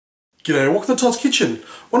G'day, welcome to Todd's Kitchen.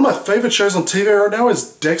 One of my favourite shows on TV right now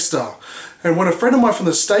is Dexter. And when a friend of mine from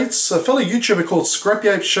the States, a fellow YouTuber called Scrappy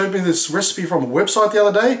Ape, showed me this recipe from a website the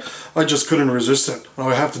other day, I just couldn't resist it.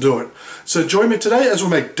 I have to do it. So join me today as we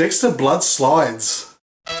make Dexter blood slides.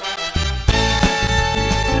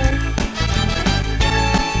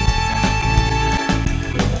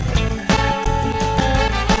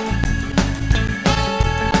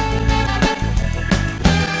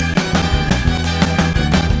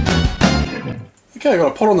 Okay, I've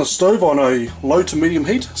got a pot on the stove on a low to medium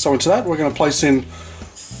heat. So into that we're going to place in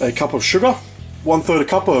a cup of sugar, 1/3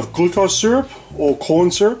 cup of glucose syrup or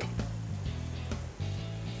corn syrup,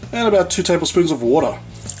 and about 2 tablespoons of water.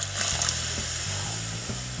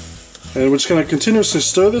 And we're just going to continuously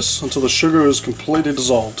stir this until the sugar is completely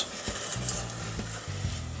dissolved.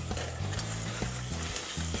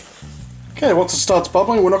 Okay, once it starts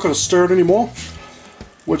bubbling, we're not going to stir it anymore.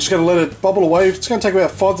 We're just going to let it bubble away. It's going to take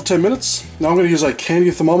about 5 to 10 minutes. Now I'm going to use a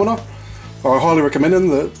candy thermometer. I highly recommend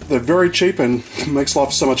them. They're very cheap and makes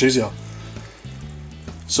life so much easier.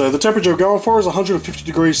 So the temperature we're going for is 150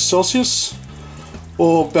 degrees Celsius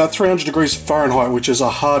or about 300 degrees Fahrenheit, which is a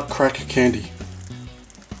hard crack candy.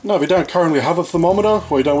 Now if you don't currently have a thermometer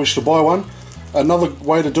or you don't wish to buy one, another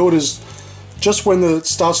way to do it is just when it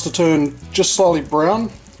starts to turn just slightly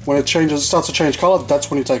brown, when it starts to change colour,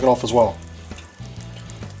 that's when you take it off as well.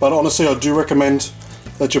 But honestly, I do recommend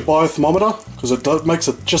that you buy a thermometer because it makes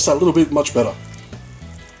it just that little bit much better.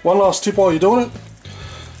 One last tip while you're doing it,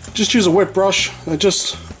 just use a wet brush and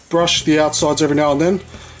just brush the outsides every now and then,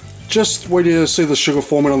 just when you see the sugar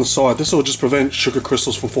forming on the side. This will just prevent sugar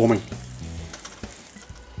crystals from forming.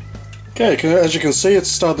 Okay, as you can see, it's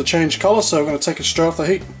started to change colour, so I'm going to take it straight off the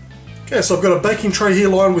heat. Okay, so I've got a baking tray here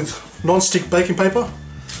lined with non-stick baking paper.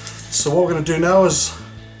 So what we're going to do now is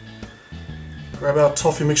grab our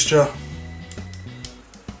toffee mixture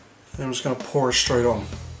and I'm just going to pour it straight on.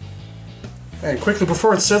 And quickly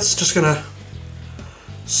before it sets, just going to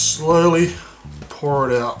slowly pour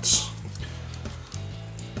it out,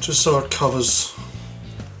 just so it covers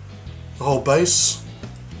the whole base.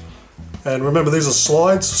 And remember, these are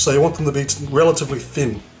slides, so you want them to be relatively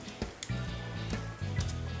thin.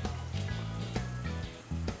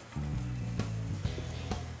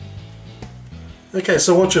 Okay,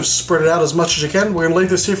 so once you've spread it out as much as you can, we're going to leave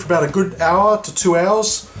this here for about a good hour to 2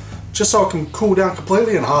 hours, just so it can cool down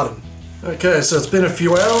completely and harden. Okay, so it's been a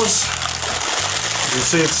few hours. You can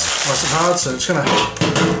see it's nice and hard, so it's going to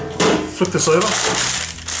flip this over.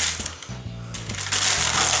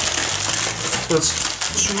 So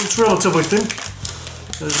it's relatively thin,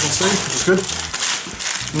 as you can see, which is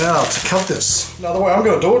good. Now to cut this. Now the way I'm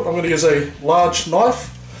going to do it, I'm going to use a large knife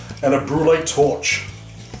and a brulee torch.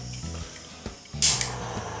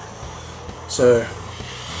 So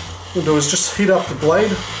what we'll do is just heat up the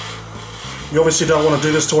blade. You obviously don't want to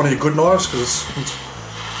do this to one of your good knives because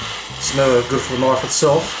it's never good for the knife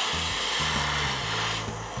itself.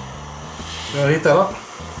 So I'm going to heat that up,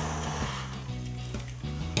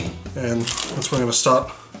 and that's where I'm going to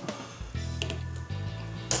start.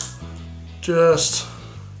 Just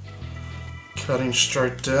cutting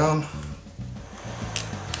straight down.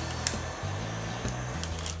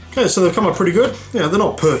 Okay, so they've come up pretty good. Yeah, they're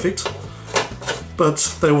not perfect,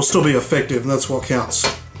 but they will still be effective, and that's what counts.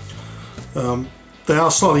 They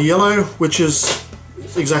are slightly yellow, which is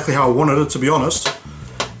exactly how I wanted it, to be honest.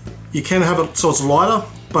 You can have it so it's lighter,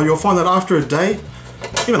 but you'll find that after a day,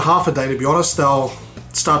 even half a day to be honest, they'll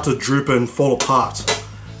start to droop and fall apart,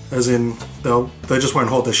 as in they just won't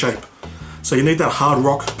hold their shape. So you need that hard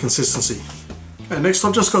rock consistency. And next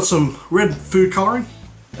I've just got some red food colouring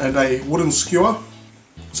and a wooden skewer.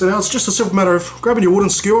 So now it's just a simple matter of grabbing your wooden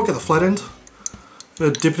skewer, get the flat end,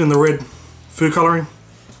 dip it in the red food colouring,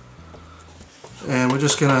 and we're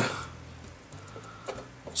just going to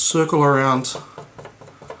circle around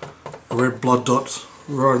a red blood dot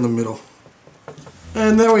right in the middle.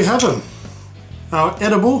 And there we have them, our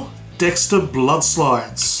edible Dexter blood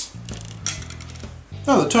slides.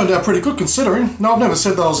 Now, they turned out pretty good considering. Now, I've never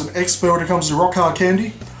said that I was an expert when it comes to rock hard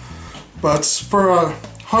candy, but for a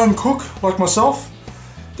home cook like myself,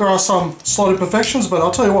 there are some slight imperfections, but I'll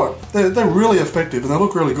tell you what, they're really effective and they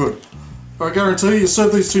look really good. I guarantee you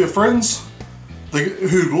serve these to your friends,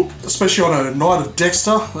 who, especially on a night of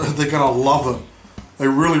Dexter, they're going to love them. They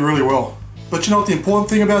really well. But you know what the important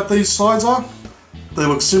thing about these slides are? They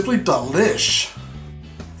look simply delish.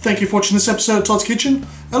 Thank you for watching this episode of Todd's Kitchen.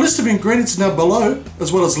 A list of ingredients is now below,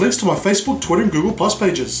 as well as links to my Facebook, Twitter and Google Plus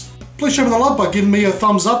pages. Please show me the love by giving me a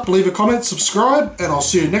thumbs up, leave a comment, subscribe, and I'll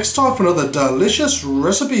see you next time for another delicious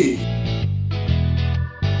recipe.